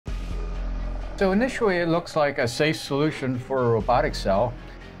So initially it looks like a safe solution for a robotic cell.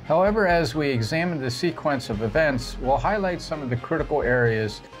 However, as we examine the sequence of events, we'll highlight some of the critical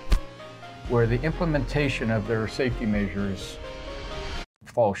areas where the implementation of their safety measures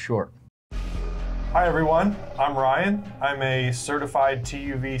falls short. Hi everyone, I'm Ryan. I'm a certified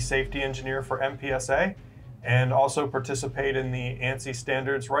TÜV safety engineer for MPSA and also participate in the ANSI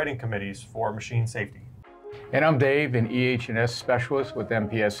standards writing committees for machine safety. And I'm Dave, an EH&S specialist with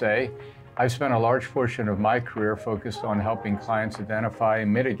MPSA. I've spent a large portion of my career focused on helping clients identify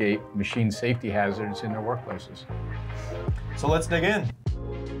and mitigate machine safety hazards in their workplaces. So let's dig in.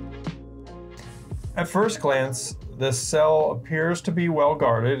 At first glance, this cell appears to be well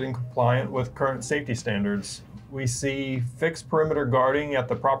guarded and compliant with current safety standards. We see fixed perimeter guarding at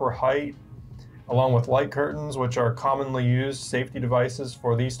the proper height, along with light curtains, which are commonly used safety devices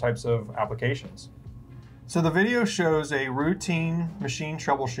for these types of applications. So the video shows a routine machine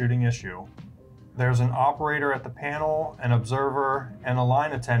troubleshooting issue. There's an operator at the panel, an observer, and a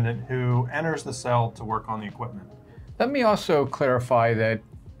line attendant who enters the cell to work on the equipment. Let me also clarify that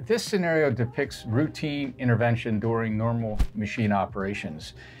this scenario depicts routine intervention during normal machine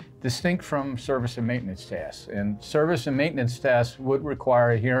operations, distinct from service and maintenance tasks. And service and maintenance tasks would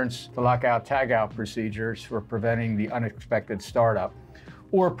require adherence to lockout-tagout procedures for preventing the unexpected startup,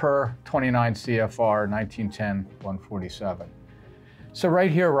 or per 29 CFR 1910-147. So right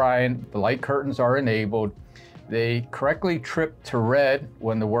here, Ryan, the light curtains are enabled. They correctly trip to red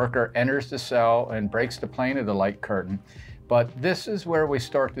when the worker enters the cell and breaks the plane of the light curtain. But this is where we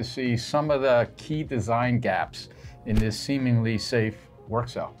start to see some of the key design gaps in this seemingly safe work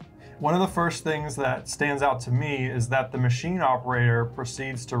cell. One of the first things that stands out to me is that the machine operator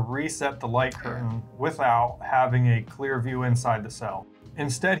proceeds to reset the light curtain without having a clear view inside the cell.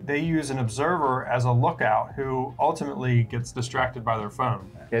 Instead, they use an observer as a lookout who ultimately gets distracted by their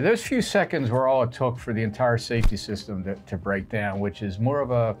phone. Yeah, those few seconds were all it took for the entire safety system to break down, which is more of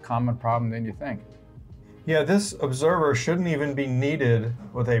a common problem than you think. Yeah, this observer shouldn't even be needed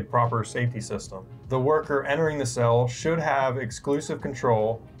with a proper safety system. The worker entering the cell should have exclusive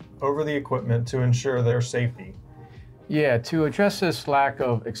control over the equipment to ensure their safety. Yeah, to address this lack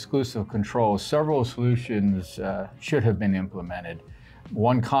of exclusive control, several solutions should have been implemented.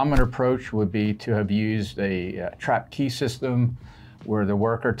 One common approach would be to have used a trap key system where the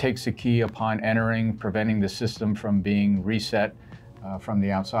worker takes a key upon entering, preventing the system from being reset from the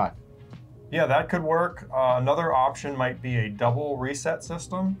outside. Yeah, that could work. Another option might be a double reset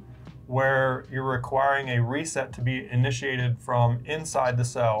system where you're requiring a reset to be initiated from inside the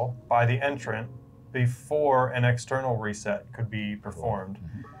cell by the entrant before an external reset could be performed.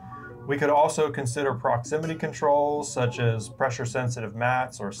 We could also consider proximity controls such as pressure-sensitive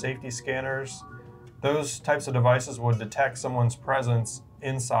mats or safety scanners. Those types of devices would detect someone's presence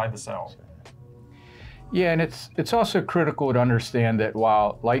inside the cell. Yeah, and it's also critical to understand that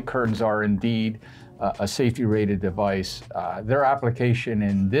while light curtains are indeed a safety-rated device, their application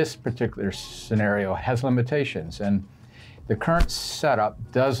in this particular scenario has limitations. And the current setup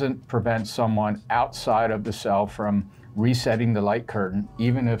doesn't prevent someone outside of the cell from resetting the light curtain,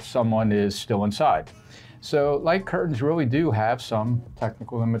 even if someone is still inside. So light curtains really do have some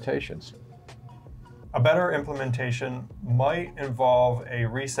technical limitations. A better implementation might involve a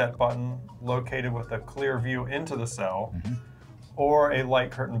reset button located with a clear view into the cell, or a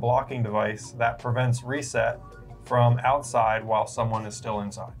light curtain blocking device that prevents reset from outside while someone is still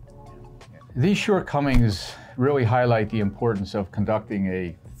inside. These shortcomings really highlight the importance of conducting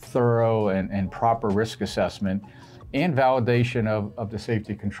a thorough and proper risk assessment and validation of the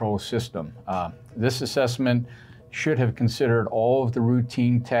safety control system. This assessment should have considered all of the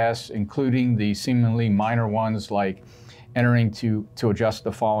routine tasks, including the seemingly minor ones like entering to adjust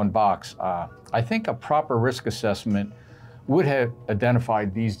the fallen box. I think a proper risk assessment would have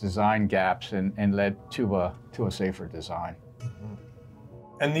identified these design gaps and led to a safer design.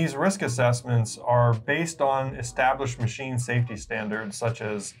 And these risk assessments are based on established machine safety standards such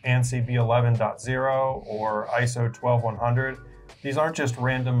as ANSI V11.0 or ISO 12100. These aren't just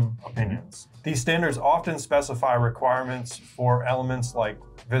random opinions. These standards often specify requirements for elements like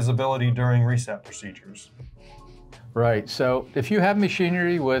visibility during reset procedures. Right, so if you have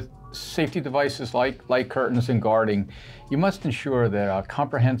machinery with safety devices like light curtains and guarding, you must ensure that a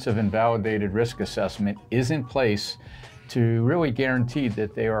comprehensive and validated risk assessment is in place to really guarantee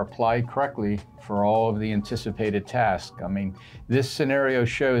that they are applied correctly for all of the anticipated tasks. I mean, this scenario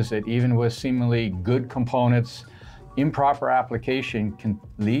shows that even with seemingly good components, improper application can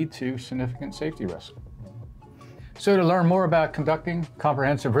lead to significant safety risk. So to learn more about conducting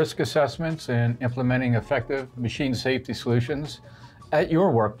comprehensive risk assessments and implementing effective machine safety solutions, At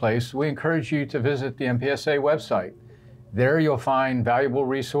your workplace, we encourage you to visit the MPSA website. There you'll find valuable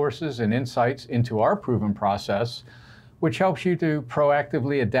resources and insights into our proven process, which helps you to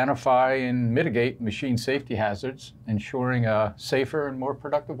proactively identify and mitigate machine safety hazards, ensuring a safer and more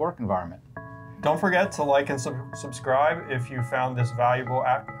productive work environment. Don't forget to like and subscribe if you found this valuable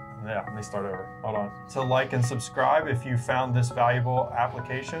let me start over. Hold on. To like and subscribe if you found this valuable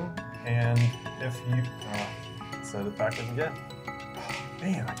application, and if you said it backwards again.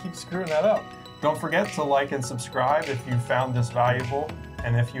 Man, I keep screwing that up. Don't forget to like and subscribe if you found this valuable,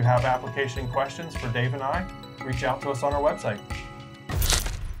 and if you have application questions for Dave and I, reach out to us on our website.